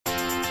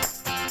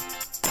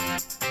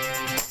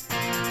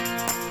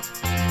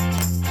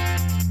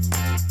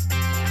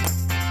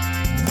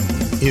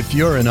If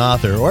you're an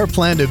author or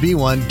plan to be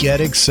one,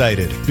 get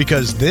excited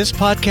because this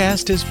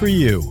podcast is for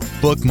you.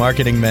 Book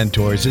Marketing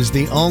Mentors is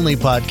the only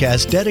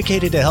podcast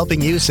dedicated to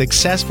helping you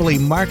successfully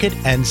market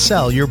and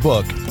sell your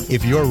book.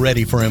 If you're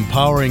ready for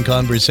empowering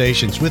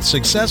conversations with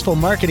successful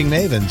marketing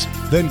mavens,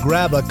 then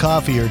grab a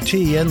coffee or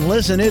tea and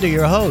listen in to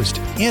your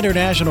host,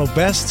 international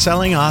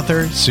best-selling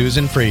author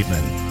Susan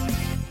Friedman.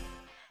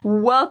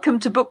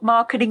 Welcome to Book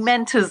Marketing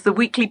Mentors, the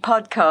weekly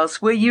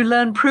podcast where you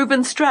learn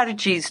proven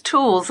strategies,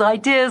 tools,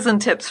 ideas, and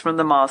tips from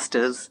the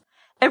masters.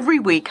 Every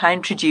week, I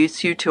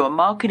introduce you to a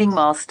marketing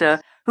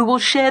master who will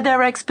share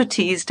their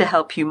expertise to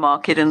help you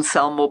market and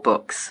sell more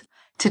books.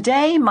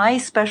 Today, my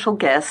special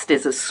guest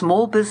is a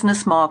small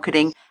business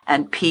marketing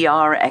and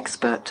PR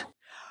expert.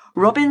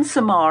 Robin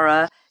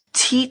Samora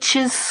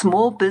teaches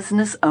small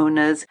business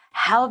owners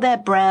how their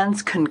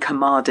brands can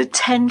command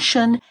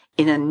attention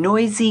in a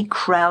noisy,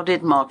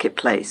 crowded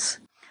marketplace.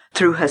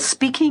 Through her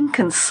speaking,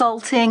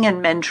 consulting,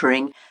 and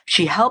mentoring,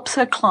 she helps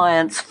her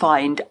clients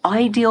find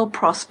ideal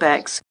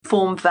prospects,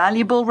 form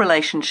valuable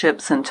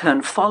relationships, and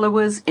turn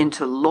followers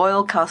into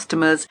loyal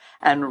customers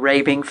and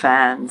raving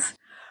fans.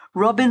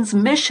 Robin's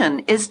mission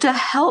is to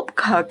help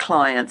her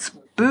clients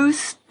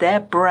boost their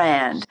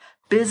brand,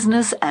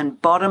 business,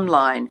 and bottom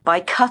line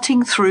by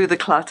cutting through the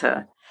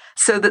clutter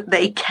so that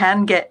they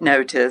can get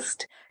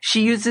noticed.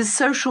 She uses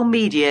social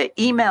media,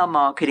 email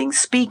marketing,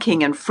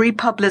 speaking, and free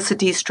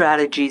publicity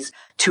strategies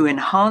to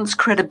enhance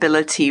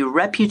credibility,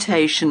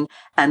 reputation,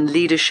 and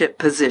leadership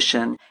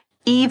position,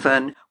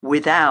 even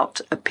without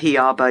a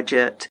PR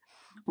budget.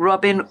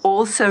 Robin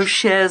also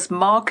shares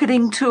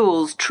marketing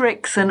tools,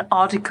 tricks, and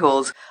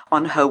articles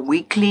on her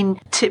weekly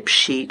tip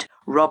sheet,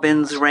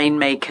 Robin's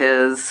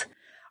Rainmakers.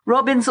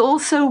 Robin's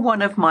also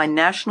one of my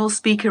National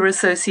Speaker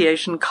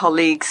Association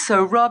colleagues.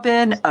 So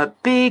Robin, a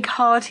big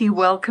hearty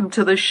welcome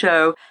to the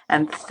show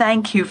and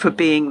thank you for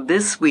being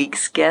this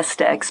week's guest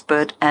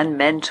expert and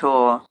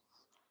mentor.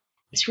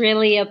 It's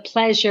really a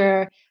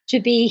pleasure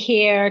to be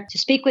here to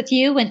speak with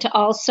you and to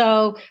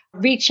also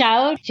reach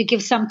out to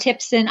give some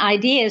tips and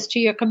ideas to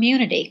your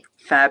community.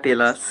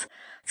 Fabulous.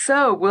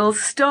 So we'll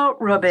start,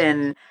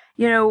 Robin.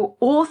 You know,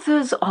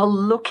 authors are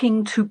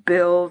looking to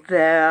build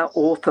their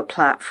author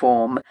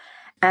platform.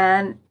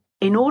 And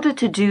in order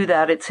to do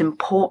that, it's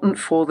important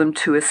for them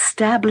to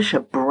establish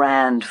a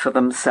brand for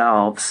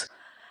themselves.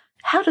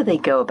 How do they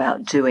go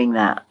about doing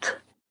that?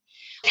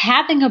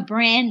 Having a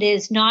brand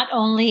is not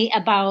only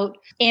about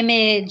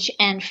image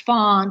and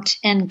font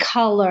and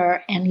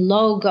color and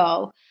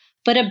logo,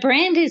 but a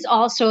brand is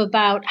also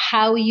about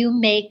how you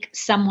make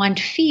someone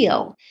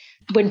feel.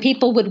 When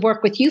people would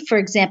work with you, for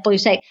example, you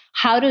say,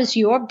 how does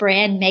your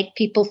brand make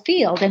people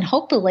feel? And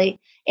hopefully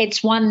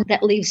it's one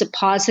that leaves a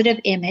positive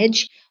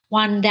image,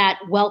 one that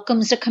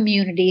welcomes a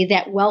community,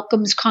 that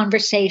welcomes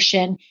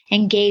conversation,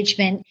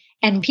 engagement,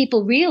 and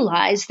people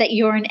realize that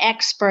you're an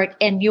expert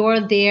and you're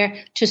there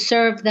to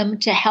serve them,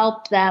 to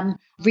help them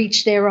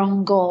reach their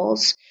own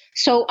goals.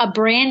 So a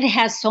brand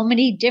has so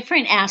many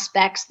different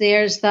aspects.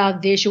 There's the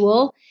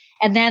visual,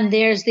 and then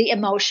there's the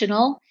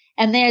emotional,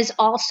 and there's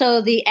also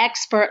the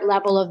expert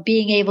level of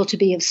being able to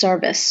be of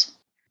service.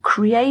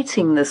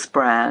 Creating this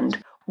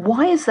brand,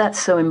 why is that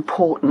so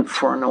important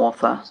for an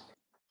author?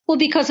 Well,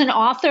 because an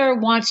author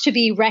wants to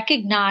be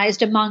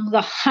recognized among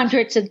the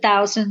hundreds and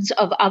thousands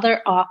of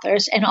other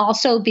authors and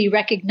also be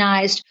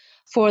recognized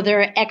for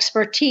their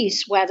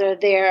expertise, whether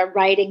they're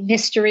writing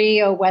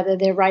mystery or whether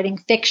they're writing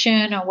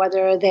fiction or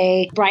whether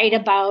they write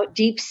about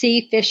deep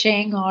sea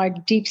fishing or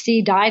deep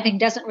sea diving,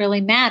 doesn't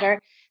really matter.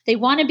 They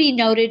want to be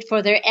noted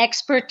for their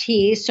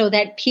expertise so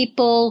that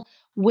people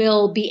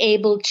will be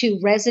able to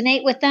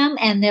resonate with them,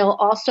 and they'll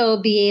also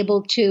be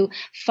able to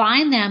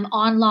find them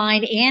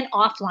online and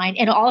offline,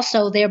 and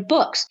also their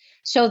books.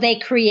 So they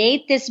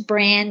create this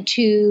brand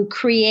to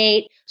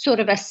create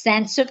sort of a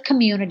sense of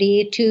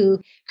community,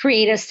 to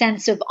create a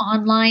sense of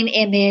online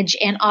image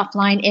and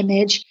offline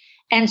image.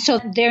 And so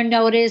they're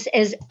noticed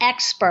as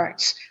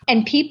experts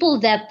and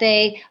people that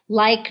they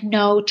like,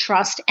 know,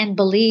 trust, and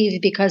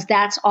believe, because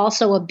that's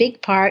also a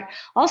big part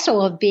also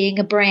of being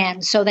a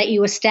brand, so that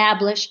you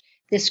establish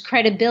this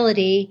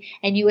credibility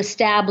and you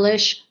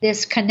establish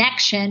this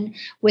connection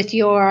with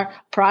your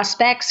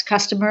prospects,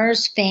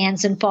 customers,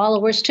 fans, and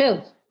followers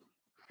too.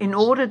 In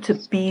order to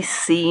be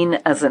seen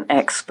as an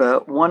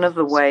expert, one of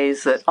the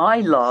ways that I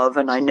love,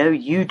 and I know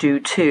you do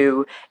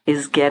too,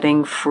 is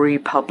getting free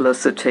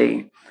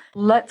publicity.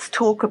 Let's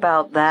talk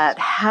about that.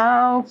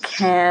 How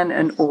can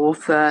an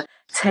author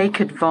take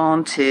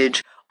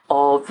advantage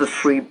of the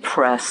free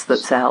press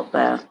that's out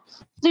there?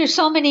 There's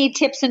so many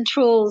tips and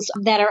tools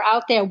that are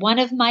out there. One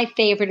of my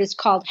favorite is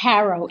called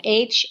Haro,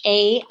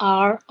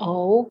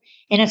 Haro,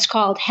 and it's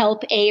called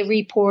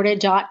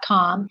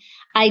helpareporter.com.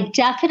 I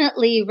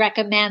definitely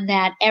recommend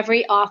that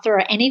every author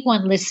or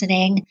anyone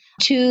listening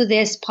to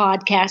this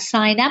podcast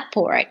sign up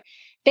for it.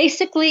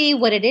 Basically,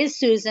 what it is,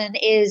 Susan,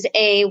 is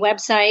a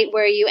website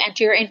where you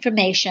enter your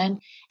information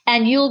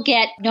And you'll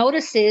get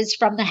notices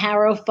from the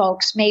Harrow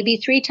folks maybe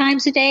 3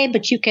 times a day,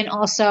 but you can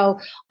also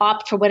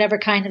opt for whatever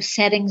kind of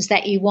settings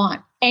that you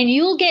want. And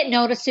you'll get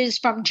notices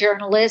from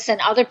journalists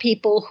and other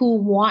people who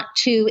want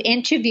to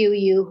interview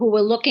you, who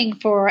are looking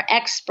for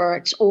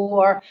experts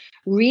or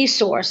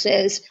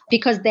resources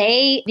because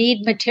they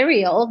need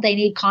material, they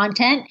need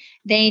content,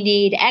 they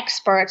need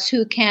experts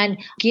who can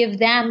give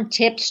them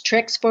tips,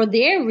 tricks for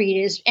their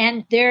readers.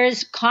 And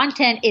there's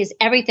content is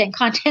everything.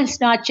 Content's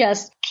not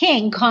just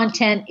king,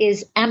 content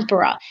is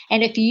emperor.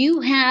 And if you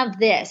have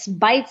this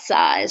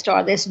bite-sized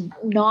or this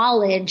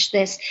knowledge,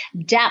 this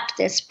depth,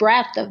 this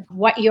breadth of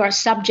what your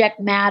subject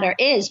matter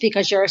is,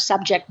 because you're a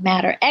subject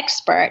matter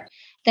expert,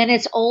 then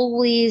it's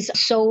always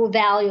so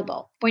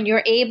valuable. When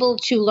you're able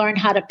to learn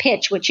how to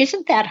pitch, which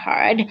isn't that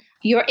hard,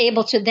 you're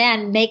able to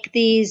then make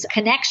these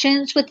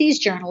connections with these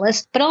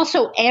journalists, but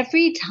also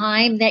every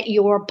time that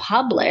you're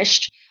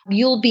published,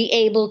 you'll be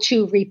able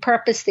to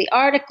repurpose the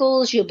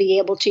articles. You'll be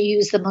able to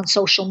use them on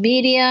social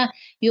media.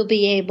 You'll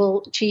be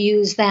able to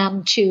use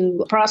them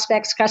to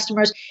prospects,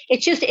 customers.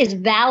 It just is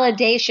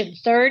validation,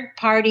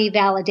 third-party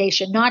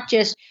validation, not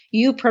just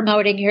you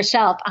promoting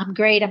yourself. I'm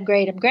great, I'm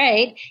great, I'm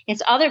great.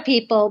 It's other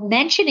people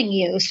mentioning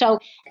you. So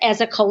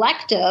as a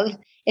collective,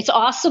 it's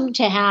awesome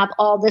to have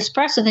all this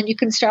press, and then you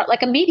can start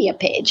like a media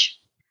page.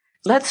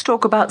 Let's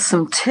talk about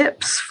some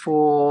tips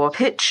for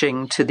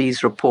pitching to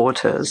these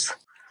reporters.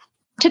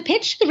 To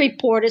pitch the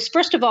reporters,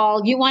 first of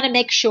all, you want to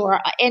make sure,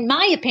 in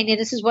my opinion,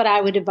 this is what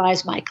I would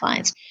advise my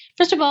clients.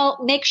 First of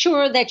all, make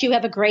sure that you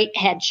have a great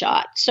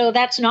headshot. So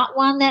that's not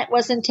one that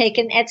wasn't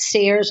taken at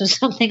Sears or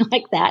something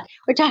like that.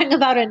 We're talking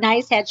about a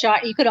nice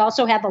headshot. You could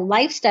also have a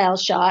lifestyle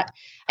shot.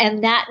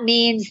 And that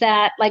means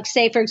that, like,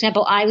 say, for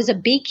example, I was a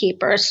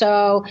beekeeper.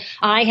 So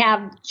I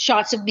have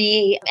shots of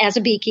me as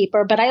a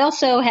beekeeper, but I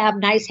also have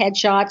nice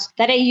headshots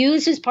that I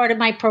use as part of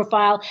my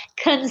profile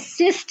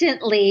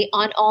consistently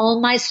on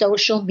all my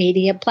social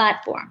media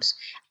platforms.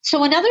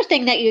 So another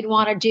thing that you'd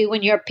want to do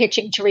when you're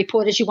pitching to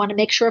reporters, you want to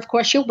make sure, of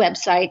course, your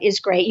website is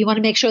great. You want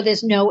to make sure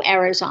there's no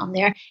errors on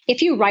there.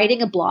 If you're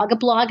writing a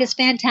blog is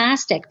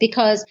fantastic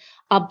because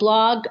a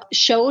blog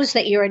shows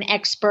that you're an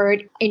expert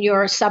in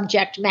your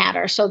subject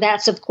matter. So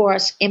that's, of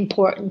course,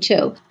 important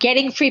too.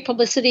 Getting free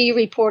publicity,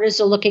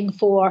 reporters are looking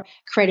for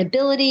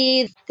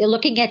credibility. They're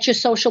looking at your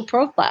social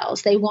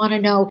profiles. They want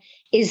to know,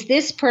 is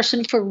this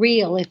person for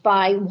real if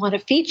I want to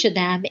feature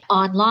them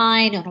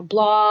online, on a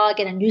blog,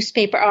 in a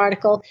newspaper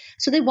article?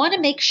 So they want to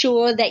make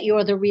sure that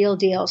you're the real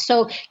deal.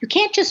 So you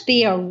can't just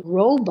be a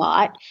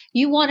robot.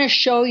 You want to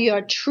show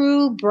your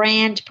true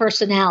brand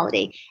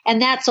personality.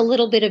 And that's a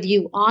little bit of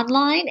you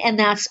online, and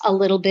that's a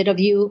little bit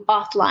of you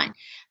offline.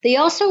 They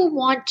also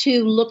want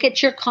to look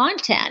at your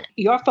content.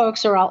 Your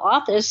folks are all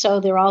authors, so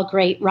they're all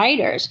great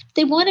writers.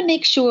 They want to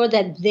make sure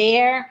that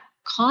their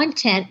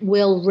content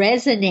will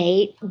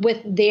resonate with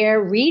their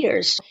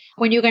readers.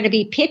 When you're going to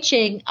be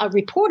pitching a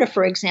reporter,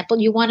 for example,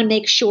 you want to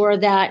make sure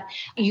that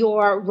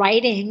your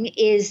writing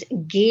is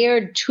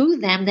geared to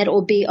them, that it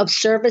will be of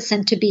service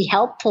and to be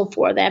helpful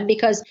for them,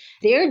 because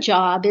their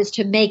job is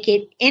to make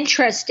it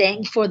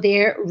interesting for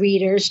their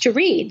readers to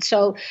read.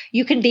 So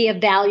you can be a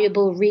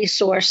valuable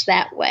resource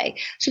that way.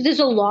 So there's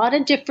a lot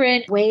of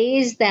different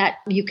ways that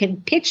you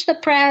can pitch the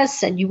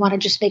press, and you want to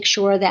just make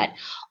sure that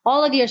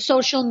all of your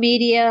social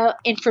media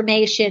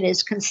information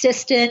is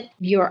consistent.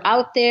 You're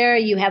out there.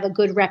 You have a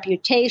good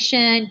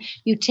reputation.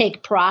 You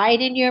take pride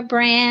in your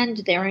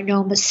brand. There are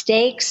no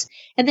mistakes.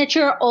 And that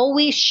you're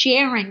always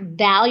sharing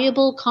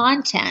valuable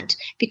content,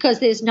 because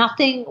there's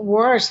nothing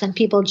worse than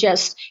people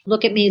just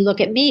look at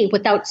me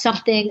without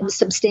something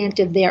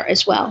substantive there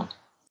as well.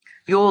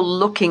 You're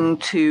looking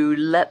to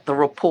let the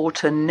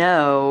reporter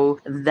know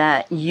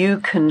that you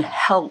can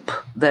help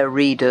their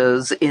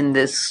readers in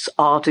this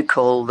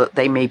article that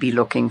they may be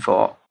looking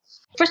for.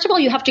 First of all,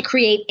 you have to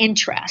create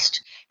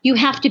interest. You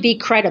have to be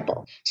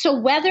credible. So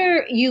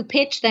whether you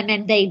pitch them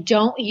and they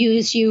don't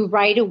use you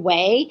right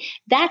away,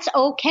 that's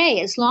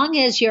okay. As long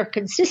as you're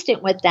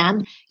consistent with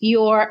them,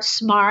 you're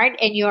smart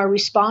and you're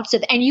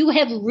responsive and you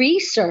have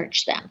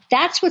researched them.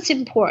 That's what's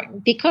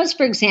important. Because,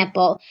 for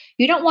example,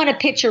 you don't want to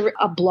pitch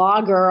a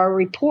blogger or a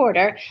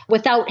reporter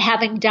without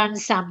having done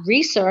some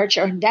research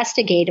or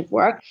investigative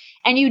work.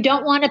 And you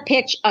don't want to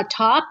pitch a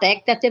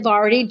topic that they've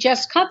already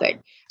just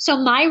covered. So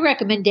my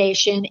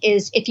recommendation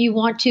is, if you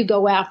want to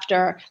go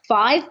after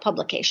 5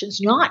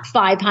 publications, not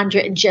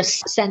 500 and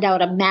just send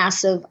out a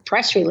massive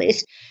press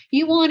release,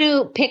 you want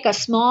to pick a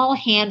small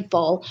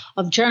handful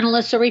of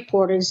journalists or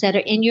reporters that are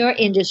in your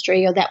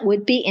industry or that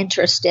would be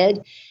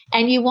interested,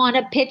 and you want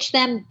to pitch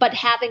them, but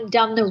having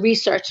done the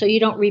research so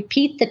you don't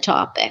repeat the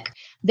topic,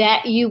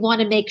 that you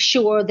want to make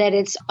sure that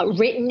it's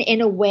written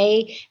in a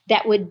way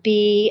that would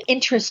be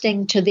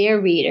interesting to their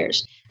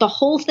readers. The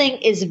whole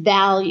thing is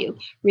value.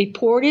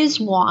 Reporters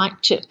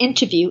want to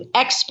interview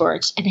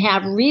experts and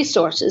have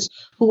resources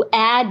who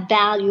add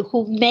value,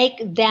 who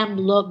make them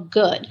look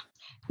good.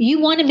 You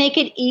want to make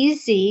it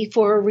easy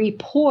for a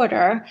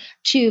reporter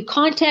to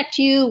contact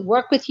you,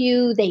 work with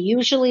you. They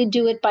usually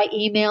do it by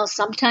email.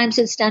 Sometimes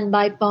it's done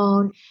by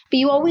phone, but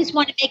you always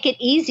want to make it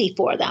easy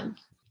for them.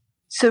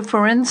 So,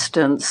 for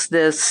instance,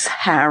 this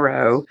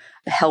Harrow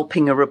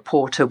helping a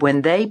reporter,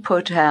 when they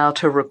put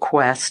out a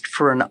request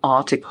for an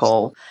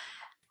article,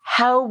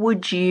 how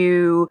would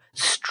you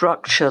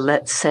structure,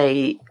 let's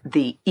say,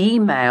 the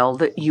email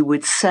that you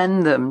would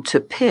send them to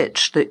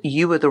pitch that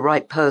you were the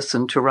right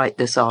person to write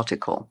this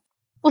article?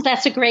 Well,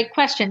 that's a great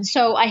question.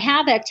 So I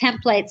have a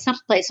template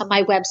someplace on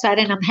my website,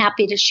 and I'm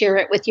happy to share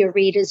it with your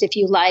readers if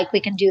you like.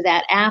 We can do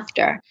that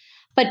after.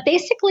 But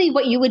basically,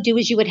 what you would do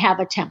is you would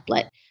have a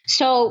template.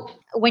 So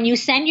when you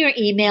send your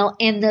email,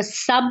 in the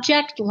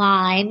subject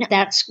line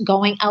that's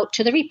going out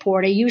to the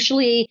reporter,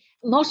 usually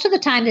most of the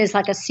time there's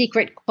like a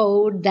secret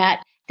code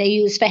that they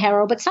use for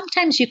Harrow, but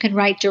sometimes you can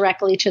write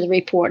directly to the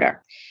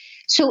reporter.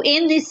 So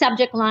in the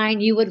subject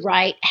line, you would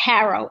write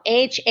Harrow,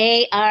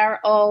 Haro,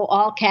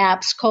 all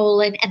caps,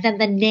 colon, and then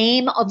the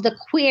name of the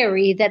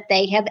query that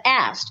they have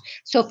asked.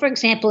 So for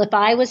example, if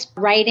I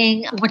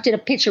wanted to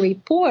pitch a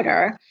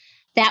reporter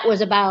that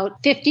was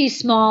about 50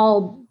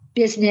 small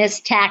business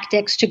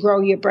tactics to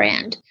grow your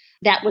brand,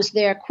 that was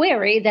their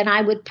query, then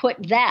I would put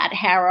that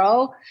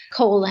Harrow,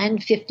 colon,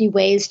 50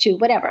 ways to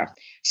whatever.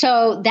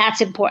 So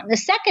that's important. The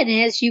second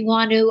is you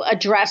want to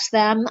address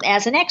them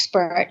as an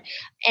expert,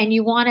 and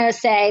you want to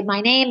say,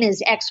 my name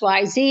is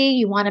XYZ.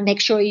 You want to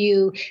make sure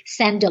you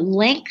send a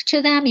link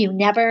to them. You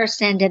never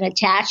send an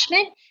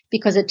attachment,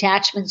 because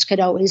attachments could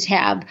always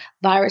have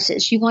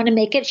viruses. You want to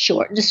make it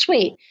short and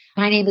sweet.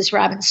 My name is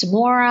Robin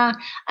Samora.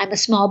 I'm a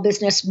small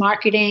business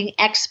marketing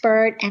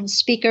expert and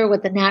speaker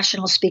with the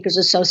National Speakers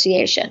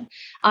Association.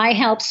 I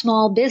help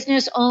small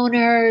business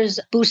owners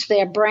boost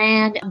their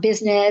brand,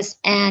 business,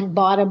 and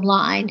bottom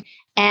line,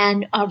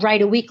 and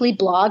write a weekly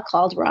blog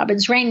called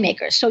Robin's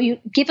Rainmakers. So you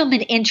give them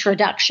an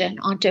introduction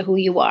onto who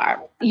you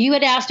are. You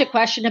had asked a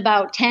question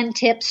about 10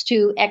 tips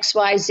to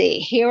XYZ.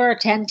 Here are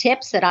 10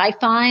 tips that I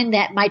find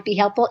that might be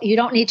helpful. You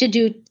don't need to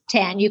do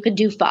 10. You could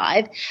do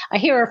 5.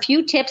 Here are a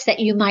few tips that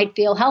you might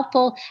feel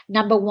helpful.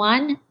 Number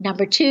 1,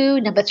 number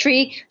 2, number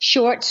 3,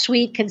 short,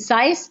 sweet,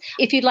 concise.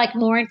 If you'd like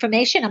more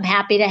information, I'm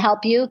happy to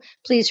help you.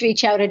 Please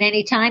reach out at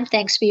any time.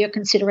 Thanks for your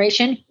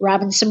consideration.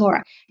 Robin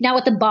Samora. Now,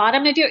 at the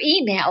bottom of your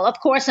email, of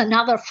course,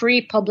 another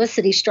free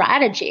publicity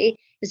strategy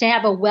is to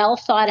have a well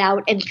thought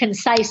out and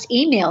concise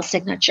email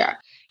signature.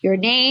 Your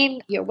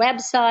name, your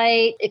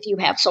website, if you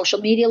have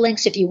social media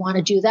links, if you want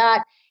to do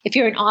that. If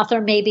you're an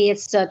author, maybe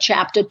it's a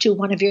chapter to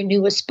one of your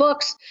newest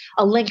books,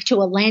 a link to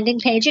a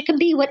landing page. It can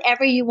be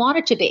whatever you want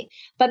it to be.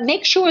 But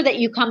make sure that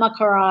you come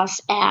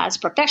across as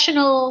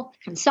professional,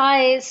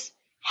 concise,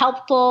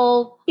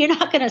 helpful. You're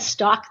not going to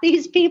stalk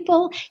these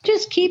people.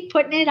 Just keep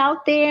putting it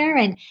out there.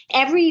 And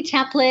every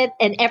template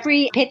and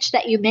every pitch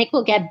that you make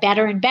will get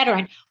better and better.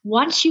 And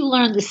once you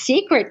learn the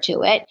secret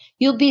to it,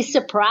 you'll be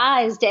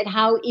surprised at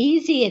how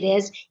easy it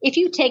is if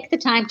you take the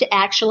time to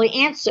actually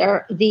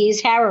answer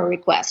these Harrow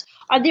requests.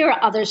 There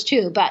are others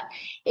too, but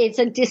it's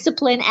a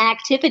discipline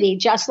activity,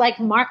 just like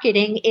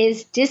marketing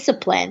is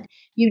discipline.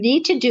 You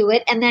need to do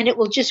it, and then it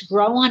will just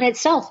grow on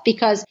itself,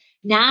 because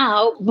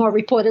now more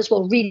reporters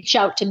will reach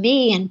out to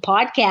me and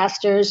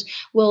podcasters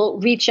will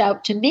reach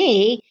out to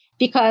me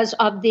because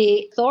of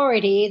the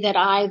authority that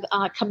I've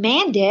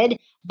commanded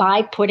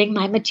by putting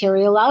my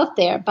material out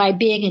there, by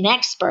being an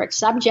expert,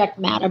 subject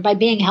matter, by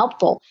being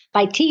helpful,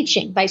 by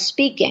teaching, by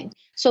speaking.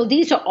 So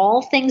these are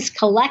all things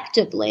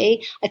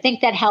collectively, I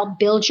think, that help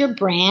build your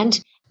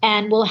brand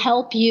and will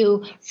help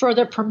you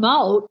further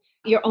promote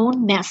your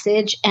own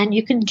message. And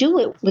you can do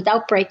it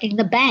without breaking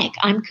the bank.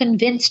 I'm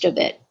convinced of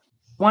it.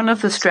 One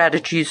of the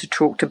strategies you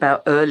talked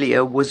about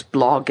earlier was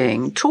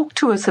blogging. Talk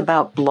to us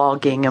about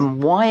blogging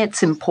and why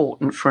it's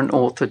important for an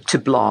author to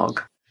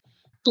blog.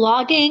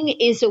 Blogging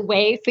is a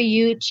way for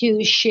you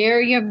to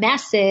share your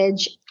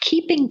message,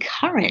 keeping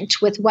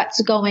current with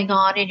what's going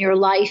on in your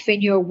life,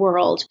 in your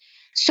world.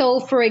 So,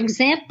 for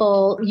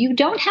example, you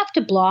don't have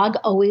to blog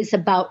always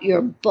about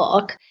your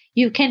book.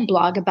 You can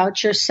blog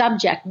about your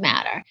subject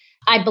matter.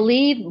 I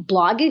believe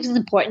blogging is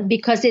important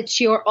because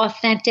it's your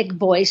authentic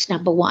voice,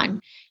 number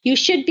one. You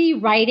should be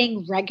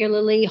writing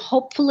regularly.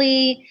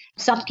 Hopefully,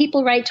 some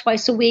people write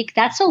twice a week.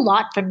 That's a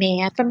lot for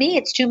me. And for me,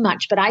 it's too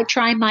much, but I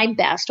try my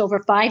best over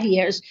 5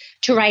 years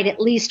to write at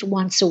least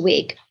once a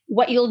week.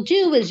 What you'll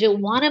do is you'll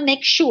want to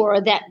make sure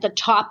that the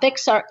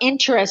topics are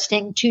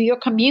interesting to your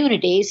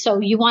community. So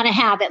you want to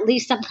have at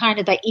least some kind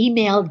of an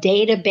email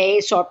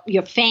database or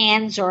your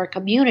fans or a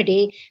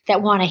community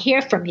that want to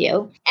hear from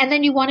you. And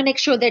then you want to make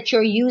sure that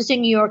you're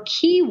using your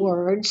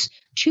keywords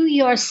to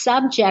your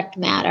subject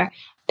matter,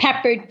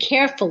 peppered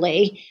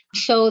carefully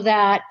so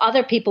that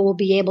other people will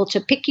be able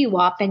to pick you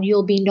up and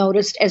you'll be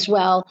noticed as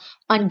well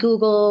on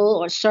Google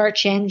or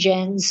search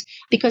engines,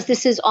 because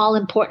this is all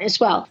important as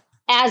well.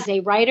 As a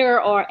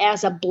writer or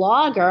as a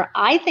blogger,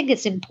 I think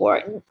it's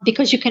important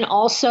because you can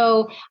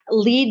also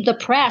lead the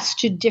press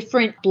to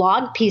different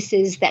blog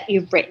pieces that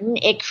you've written.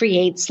 It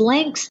creates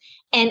links.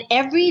 And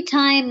every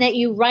time that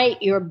you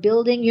write, you're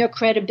building your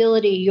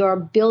credibility. You're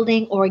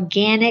building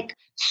organic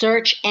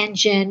search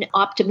engine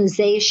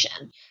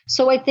optimization.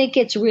 So I think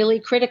it's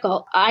really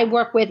critical. I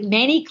work with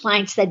many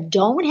clients that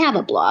don't have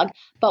a blog,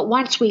 but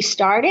once we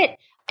start it,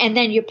 And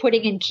then you're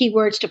putting in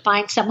keywords to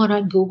find someone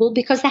on Google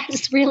because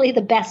that's really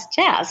the best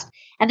test.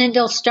 And then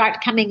they'll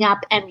start coming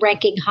up and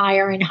ranking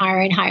higher and higher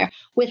and higher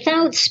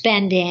without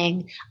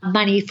spending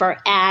money for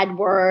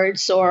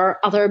AdWords or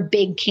other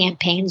big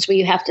campaigns where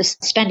you have to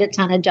spend a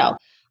ton of dough.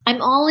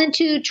 I'm all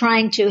into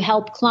trying to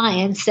help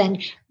clients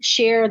and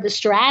share the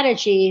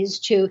strategies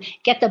to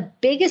get the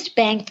biggest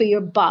bang for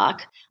your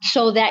buck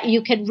so that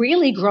you can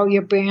really grow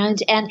your brand.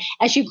 And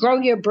as you grow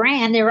your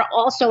brand, there are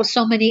also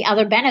so many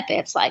other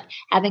benefits like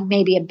having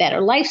maybe a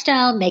better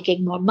lifestyle,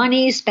 making more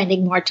money,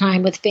 spending more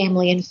time with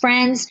family and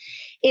friends.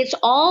 It's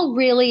all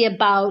really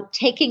about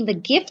taking the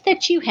gift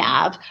that you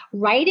have,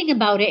 writing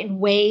about it in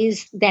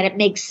ways that it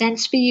makes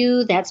sense for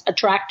you, that's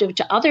attractive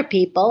to other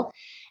people.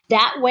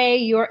 That way,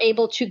 you're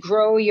able to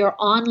grow your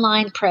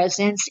online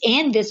presence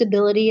and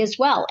visibility as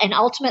well, and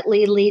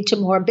ultimately lead to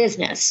more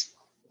business.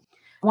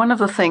 One of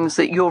the things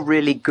that you're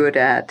really good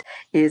at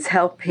is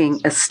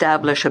helping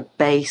establish a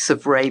base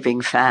of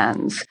raving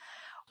fans.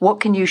 What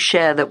can you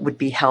share that would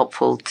be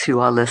helpful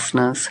to our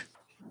listeners?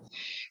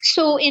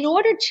 So in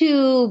order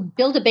to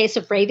build a base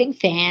of raving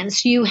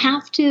fans, you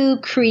have to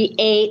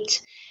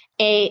create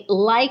a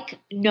like,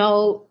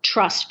 know,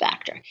 trust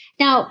factor.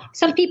 Now,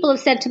 some people have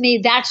said to me,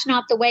 that's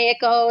not the way it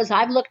goes.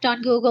 I've looked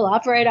on Google,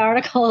 I've read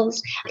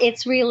articles.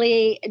 It's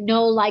really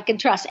know, like, and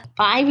trust.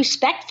 I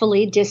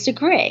respectfully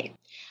disagree.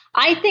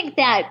 I think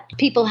that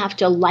people have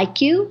to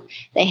like you,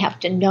 they have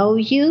to know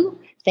you,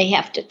 they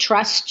have to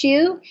trust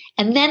you,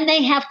 and then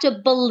they have to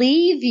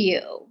believe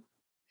you.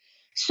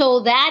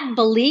 So that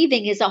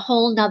believing is a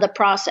whole nother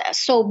process.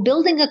 So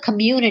building a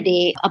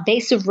community, a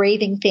base of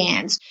raving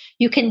fans,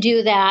 you can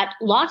do that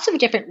lots of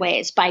different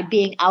ways by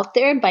being out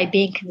there, by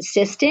being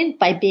consistent,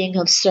 by being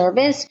of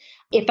service.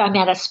 If I'm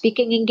at a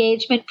speaking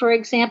engagement, for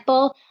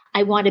example,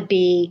 I want to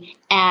be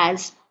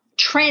as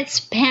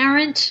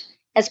transparent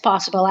as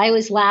possible. I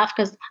always laugh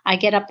because I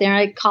get up there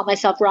and I call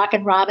myself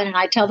Rockin' Robin and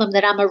I tell them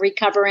that I'm a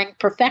recovering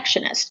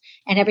perfectionist.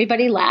 And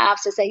everybody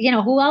laughs and say,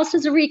 who else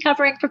is a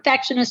recovering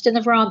perfectionist in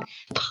the room?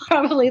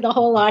 Probably the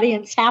whole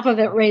audience, half of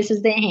it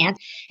raises their hand.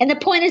 And the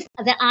point is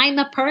that I'm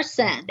a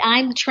person.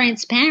 I'm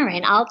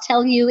transparent. I'll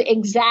tell you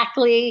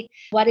exactly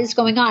what is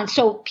going on.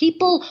 So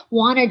people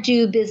want to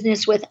do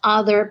business with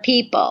other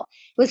people.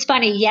 It was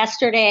funny.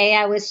 Yesterday,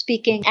 I was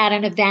speaking at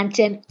an event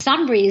and for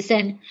some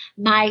reason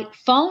my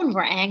phone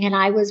rang and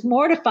I was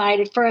mortified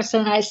at first.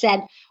 And I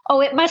said,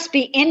 oh, it must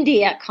be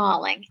India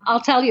calling.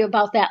 I'll tell you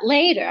about that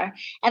later.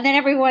 And then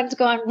everyone's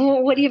going,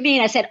 well, what do you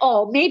mean? I said,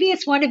 oh, maybe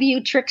it's one of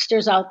you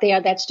tricksters out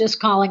there that's just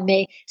calling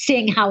me,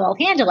 seeing how I'll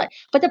handle it.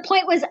 But the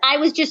point was I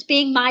was just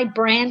being my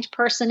brand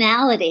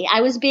personality.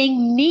 I was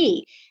being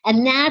me.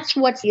 And that's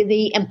what's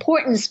the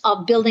importance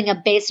of building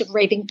a base of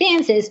raving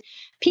fans is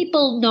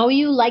people know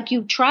you, like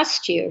you,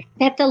 trust you.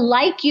 They have to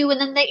like you, and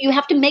then you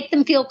have to make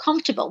them feel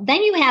comfortable.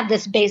 Then you have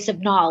this base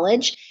of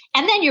knowledge,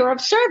 and then you're of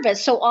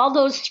service. So all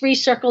those three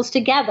circles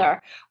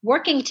together,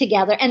 working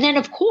together. And then,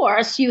 of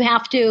course, you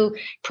have to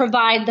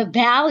provide the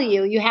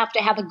value. You have to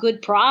have a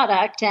good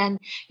product, and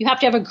you have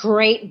to have a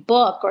great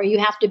book, or you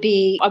have to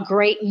be a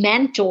great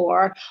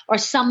mentor or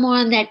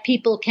someone that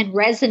people can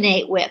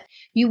resonate with.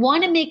 You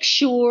want to make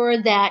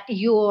sure that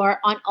you're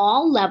on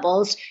all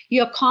levels,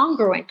 you're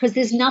congruent, because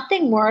there's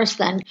nothing worse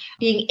than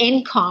being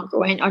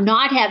incongruent or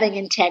not having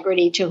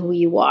integrity to who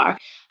you are.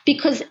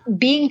 Because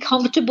being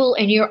comfortable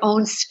in your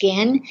own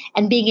skin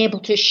and being able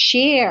to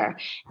share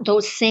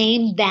those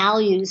same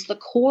values, the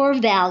core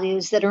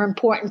values that are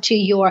important to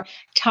your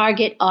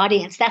target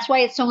audience. That's why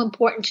it's so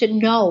important to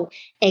know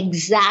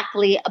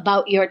exactly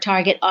about your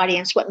target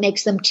audience, what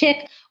makes them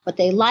tick, what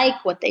they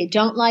like, what they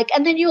don't like.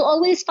 And then you'll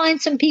always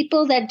find some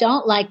people that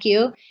don't like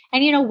you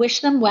and, wish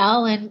them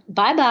well and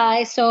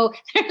bye-bye. So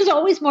there's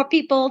always more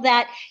people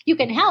that you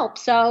can help.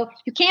 So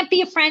you can't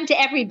be a friend to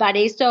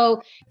everybody.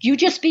 So you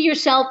just be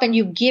yourself and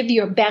you give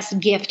your best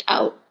gift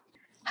out.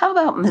 How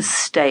about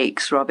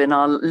mistakes, Robin?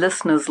 Our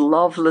listeners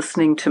love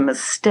listening to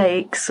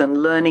mistakes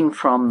and learning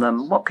from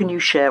them. What can you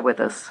share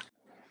with us?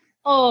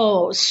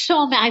 Oh,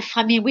 so much.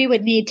 I mean, we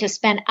would need to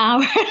spend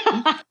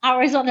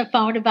hours on the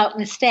phone about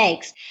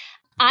mistakes.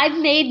 I've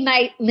made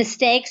my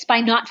mistakes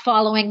by not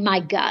following my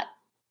gut.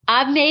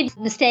 I've made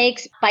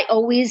mistakes by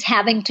always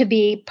having to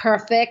be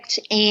perfect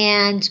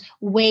and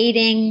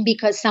waiting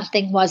because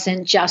something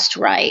wasn't just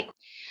right.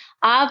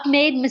 I've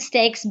made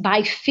mistakes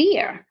by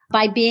fear,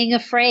 by being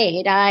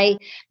afraid. I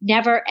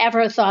never,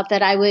 ever thought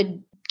that I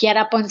would get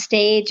up on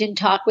stage and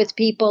talk with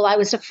people. I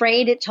was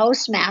afraid at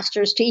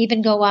Toastmasters to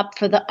even go up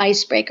for the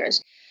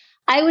icebreakers.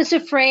 I was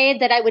afraid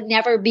that I would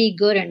never be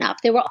good enough.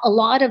 There were a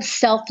lot of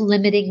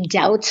self-limiting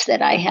doubts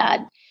that I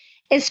had.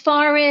 As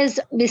far as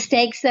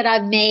mistakes that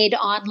I've made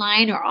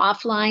online or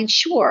offline,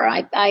 sure,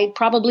 I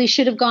probably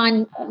should have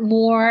gone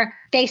more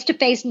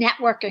face-to-face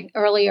networking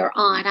earlier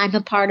on. I'm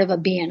a part of a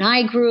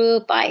BNI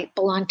group. I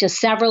belong to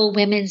several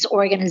women's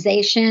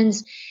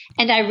organizations.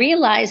 And I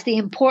realize the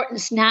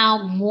importance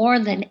now more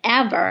than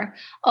ever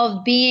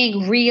of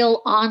being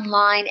real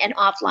online and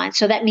offline.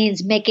 So that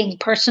means making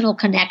personal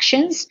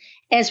connections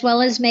as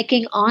well as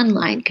making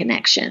online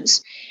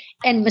connections.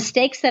 And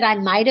mistakes that I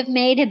might have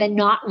made have been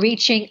not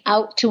reaching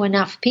out to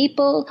enough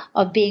people,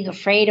 of being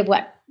afraid of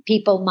what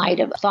people might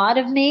have thought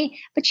of me.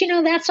 But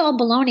that's all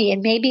baloney.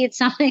 And maybe it's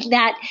something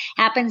that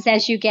happens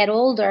as you get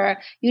older.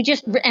 You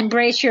just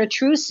embrace your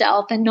true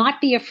self and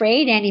not be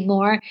afraid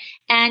anymore.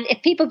 And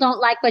if people don't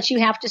like what you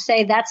have to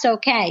say, that's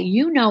okay.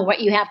 You know what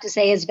you have to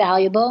say is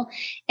valuable.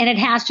 And it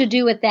has to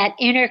do with that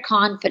inner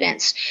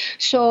confidence.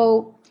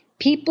 So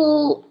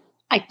people,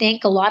 I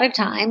think, a lot of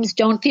times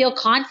don't feel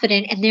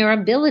confident in their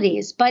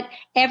abilities, but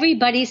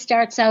everybody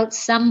starts out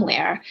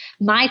somewhere.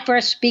 My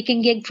first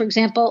speaking gig, for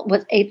example,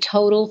 was a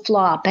total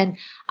flop, and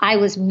I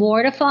was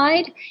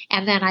mortified.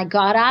 And then I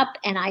got up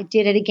and I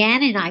did it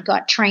again, and I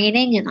got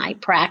training and I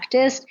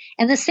practiced.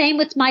 And the same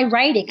with my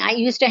writing. I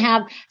used to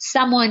have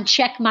someone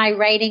check my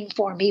writing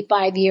for me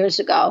 5 years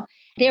ago.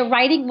 Their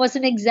writing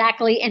wasn't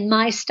exactly in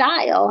my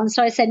style. And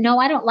so I said, no,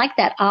 I don't like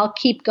that. I'll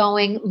keep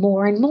going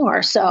more and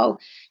more. So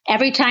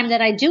every time that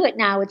I do it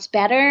now, it's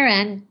better.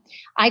 And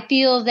I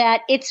feel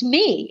that it's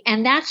me.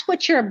 And that's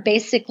what you're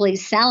basically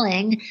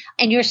selling.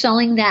 And you're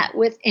selling that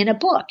within a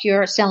book.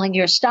 You're selling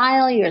your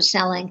style. You're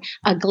selling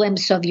a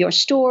glimpse of your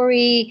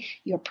story,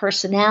 your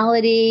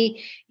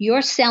personality.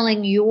 You're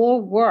selling your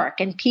work.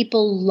 And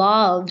people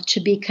love to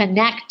be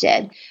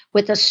connected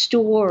with a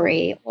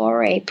story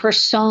or a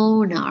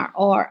persona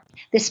or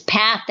this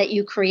path that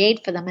you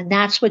create for them. And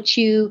that's what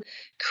you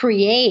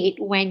create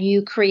when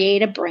you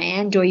create a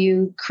brand or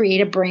you create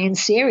a brand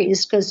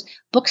series, because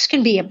books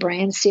can be a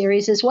brand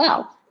series as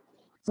well.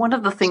 One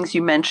of the things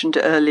you mentioned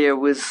earlier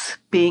was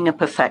being a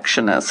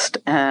perfectionist,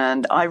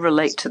 and I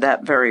relate to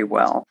that very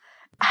well.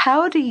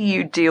 How do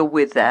you deal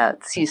with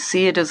that? You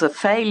see it as a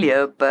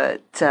failure,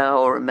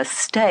 or a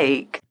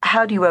mistake.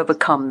 How do you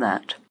overcome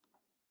that?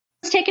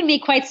 It's taken me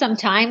quite some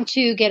time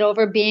to get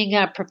over being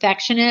a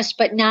perfectionist,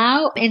 but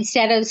now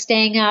instead of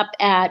staying up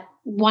at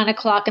 1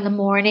 o'clock in the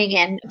morning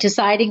and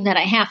deciding that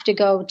I have to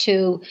go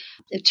to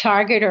a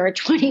Target or a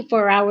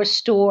 24-hour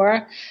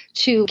store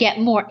to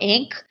get more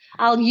ink,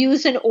 I'll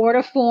use an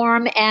order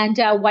form and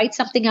write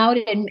something out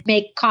and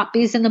make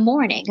copies in the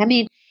morning. I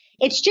mean,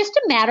 it's just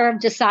a matter of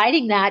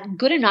deciding that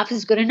good enough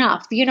is good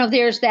enough.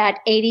 There's that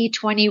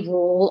 80-20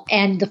 rule,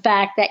 and the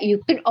fact that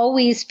you can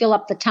always fill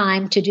up the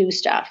time to do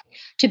stuff,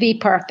 to be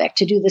perfect,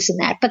 to do this and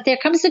that. But there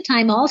comes a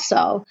time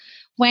also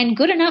when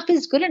good enough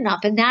is good enough.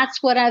 And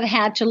that's what I've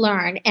had to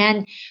learn.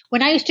 And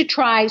when I used to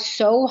try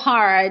so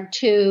hard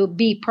to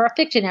be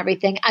perfect in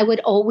everything, I would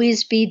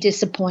always be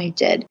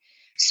disappointed.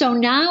 So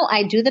now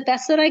I do the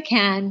best that I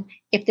can.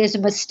 If there's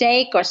a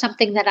mistake or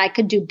something that I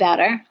could do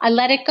better, I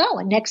let it go.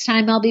 And next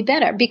time I'll be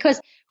better, because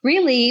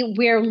really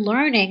we're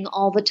learning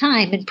all the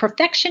time. And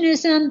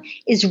perfectionism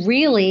is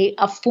really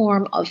a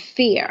form of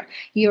fear.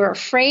 You're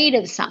afraid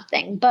of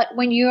something. But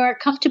when you're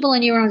comfortable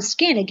in your own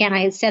skin, again,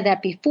 I had said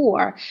that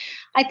before,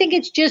 I think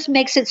it just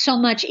makes it so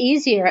much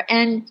easier.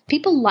 And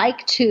people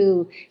like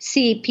to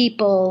see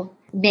people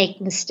make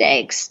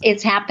mistakes.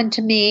 It's happened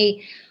to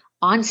me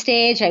on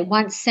stage. I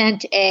once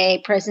sent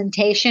a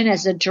presentation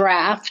as a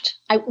draft.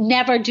 I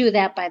never do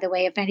that, by the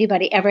way, if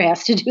anybody ever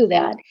has to do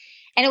that.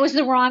 And it was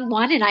the wrong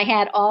one. And I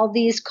had all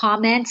these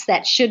comments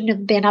that shouldn't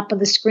have been up on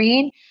the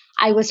screen.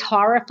 I was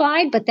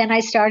horrified, but then I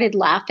started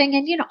laughing.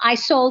 And, I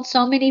sold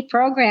so many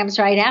programs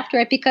right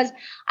after it because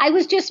I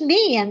was just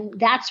me. And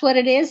that's what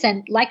it is.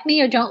 And like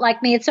me or don't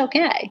like me, it's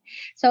okay.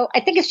 So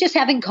I think it's just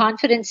having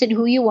confidence in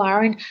who you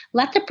are and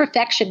let the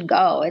perfection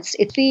go. It's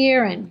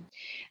fear, and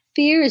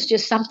fear is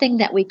just something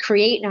that we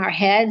create in our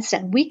heads,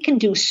 and we can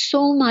do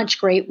so much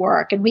great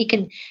work, and we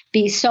can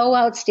be so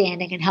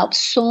outstanding and help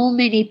so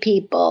many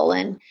people.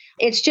 And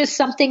it's just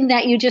something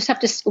that you just have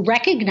to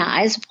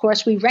recognize. Of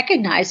course, we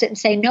recognize it and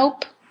say,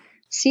 nope,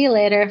 see you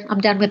later.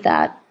 I'm done with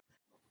that.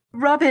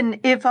 Robin,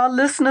 if our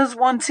listeners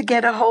want to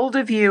get a hold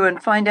of you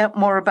and find out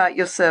more about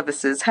your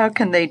services, how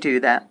can they do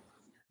that?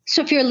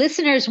 So if your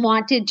listeners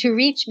wanted to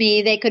reach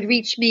me, they could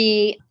reach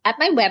me at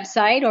my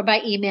website or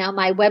by email.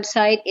 My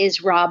website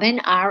is Robin,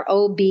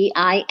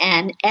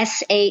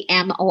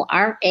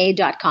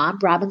 ROBINSAMORA.com,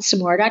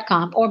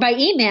 RobinSamora.com, or by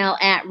email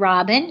at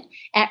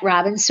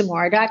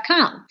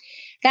Robin@RobinSamora.com.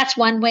 That's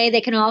one way.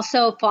 They can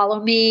also follow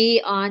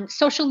me on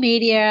social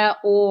media,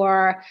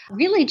 or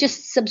really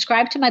just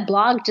subscribe to my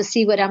blog to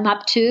see what I'm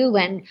up to.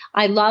 And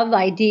I love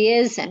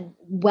ideas and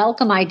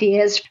welcome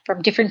ideas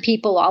from different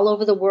people all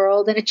over the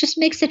world. And it just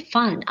makes it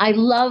fun. I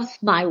love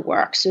my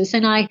work,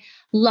 Susan. I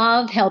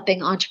love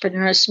helping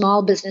entrepreneurs,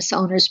 small business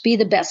owners be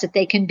the best that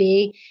they can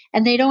be.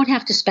 And they don't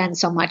have to spend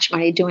so much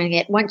money doing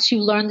it. Once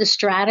you learn the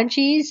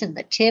strategies and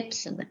the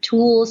tips and the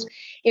tools,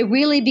 it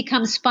really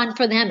becomes fun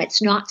for them.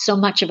 It's not so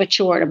much of a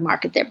chore to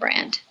market their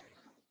brand.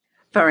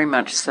 Very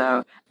much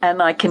so.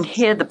 And I can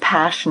hear the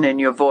passion in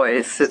your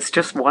voice. It's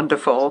just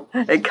wonderful.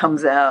 It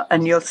comes out.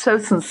 And you're so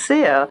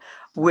sincere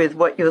with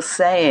what you're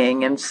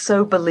saying and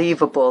so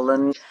believable.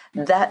 And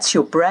that's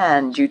your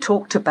brand. You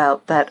talked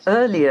about that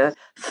earlier,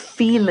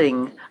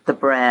 feeling the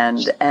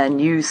brand. And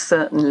you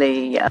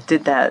certainly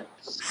did that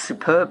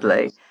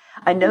superbly.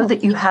 I know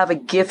that you have a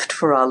gift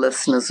for our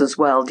listeners as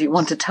well. Do you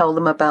want to tell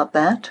them about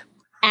that?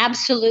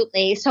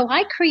 Absolutely. So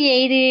I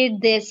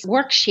created this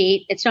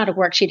worksheet. It's not a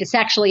worksheet, it's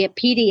actually a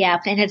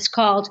PDF, and it's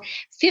called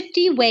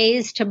 50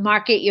 Ways to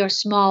Market Your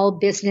Small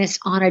Business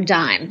on a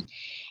Dime.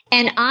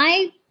 And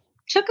I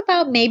took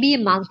about maybe a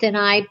month and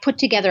I put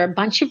together a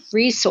bunch of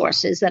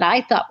resources that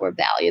I thought were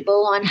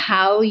valuable on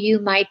how you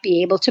might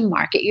be able to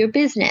market your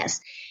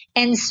business.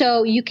 And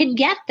so you can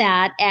get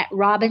that at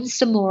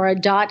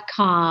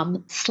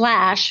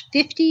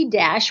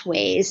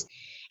robinsamora.com/50-ways.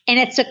 And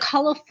it's a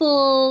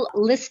colorful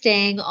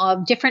listing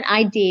of different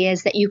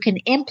ideas that you can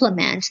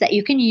implement, that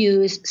you can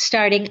use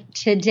starting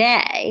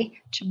today,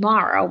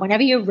 tomorrow,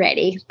 whenever you're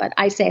ready. But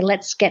I say,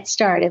 let's get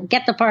started,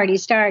 get the party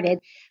started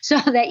so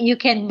that you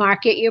can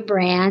market your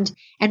brand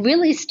and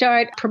really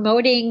start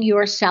promoting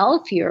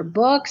yourself, your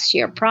books,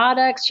 your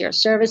products, your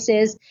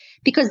services,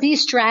 because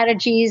these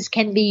strategies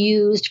can be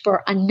used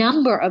for a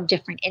number of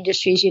different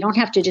industries. You don't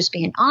have to just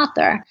be an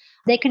author.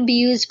 They can be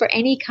used for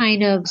any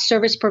kind of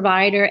service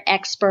provider,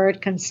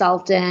 expert,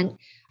 consultant.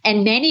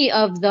 And many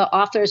of the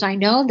authors I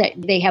know that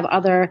they have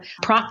other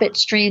profit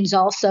streams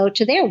also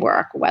to their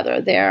work, whether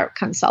they're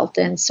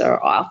consultants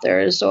or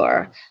authors,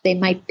 or they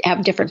might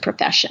have different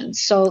professions.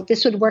 So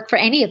this would work for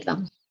any of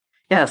them.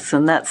 Yes,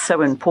 and that's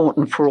so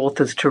important for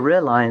authors to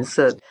realize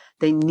that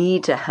they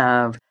need to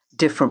have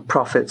different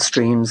profit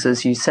streams,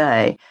 as you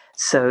say,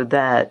 so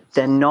that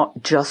they're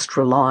not just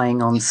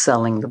relying on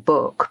selling the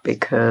book,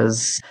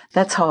 because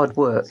that's hard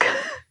work.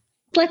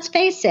 Let's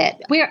face it,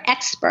 we're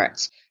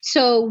experts.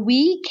 So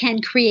we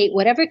can create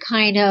whatever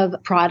kind of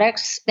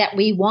products that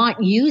we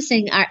want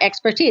using our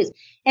expertise.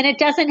 And it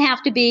doesn't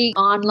have to be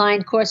an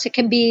online course. It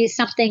can be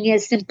something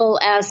as simple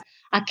as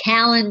a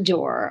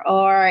calendar,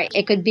 or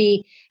it could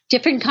be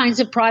different kinds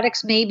of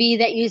products maybe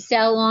that you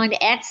sell on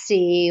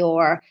Etsy,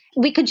 or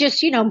we could just,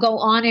 go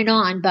on and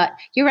on. But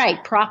you're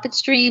right, profit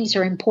streams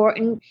are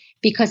important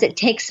because it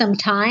takes some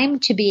time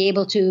to be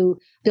able to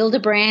build a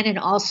brand and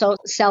also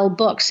sell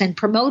books and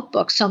promote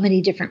books so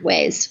many different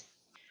ways.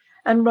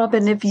 And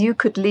Robin, if you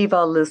could leave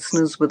our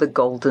listeners with a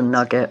golden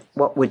nugget,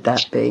 what would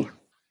that be?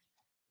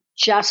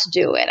 Just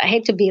do it. I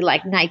hate to be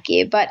like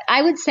Nike, but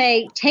I would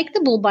say take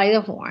the bull by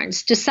the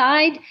horns,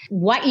 decide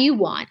what you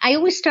want. I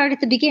always start at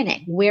the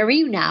beginning. Where are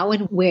you now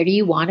and where do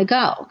you want to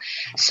go?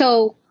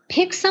 So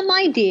pick some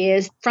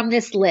ideas from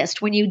this list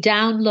when you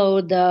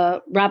download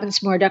the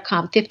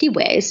robinsamora.com 50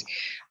 ways.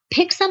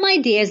 Pick some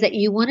ideas that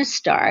you want to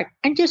start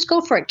and just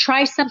go for it.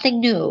 Try something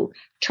new.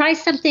 Try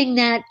something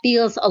that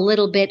feels a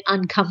little bit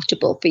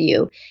uncomfortable for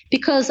you,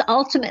 because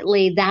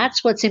ultimately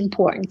that's what's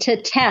important, to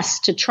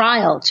test, to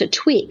trial, to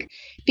tweak,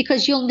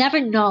 because you'll never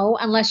know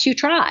unless you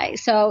try.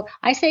 So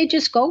I say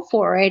just go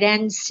for it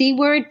and see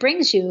where it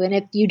brings you. And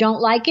if you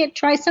don't like it,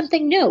 try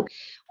something new.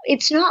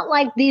 It's not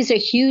like these are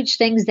huge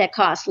things that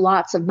cost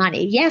lots of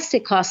money. Yes,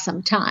 it costs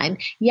some time.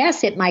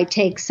 Yes, it might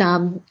take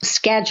some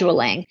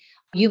scheduling.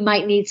 You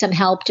might need some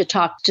help to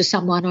talk to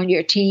someone on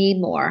your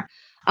team or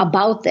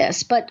about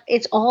this, but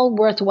it's all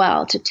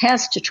worthwhile to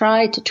test, to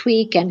try, to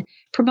tweak, and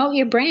promote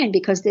your brand,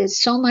 because there's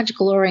so much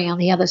glory on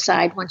the other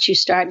side once you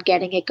start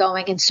getting it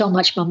going, and so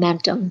much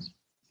momentum.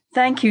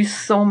 Thank you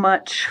so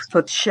much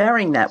for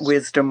sharing that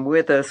wisdom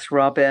with us,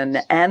 Robin.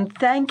 And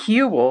thank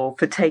you all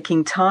for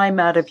taking time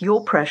out of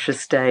your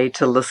precious day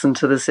to listen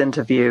to this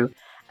interview.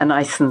 And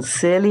I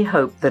sincerely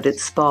hope that it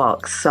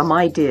sparks some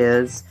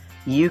ideas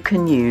you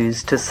can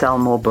use to sell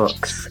more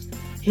books.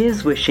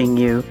 Here's wishing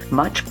you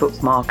much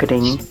book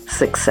marketing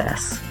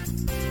success.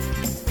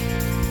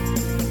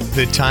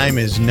 The time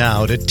is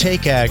now to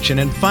take action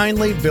and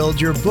finally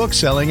build your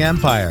book-selling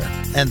empire.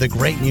 And the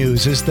great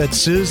news is that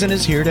Susan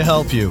is here to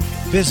help you.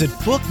 Visit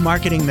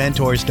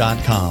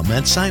bookmarketingmentors.com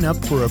and sign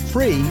up for a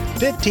free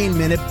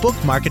 15-minute book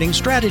marketing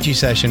strategy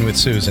session with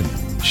Susan.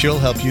 She'll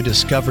help you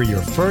discover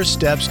your first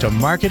steps to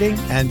marketing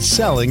and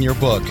selling your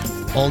book.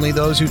 Only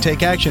those who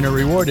take action are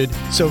rewarded,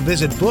 so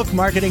visit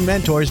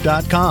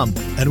bookmarketingmentors.com,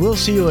 and we'll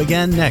see you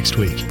again next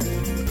week.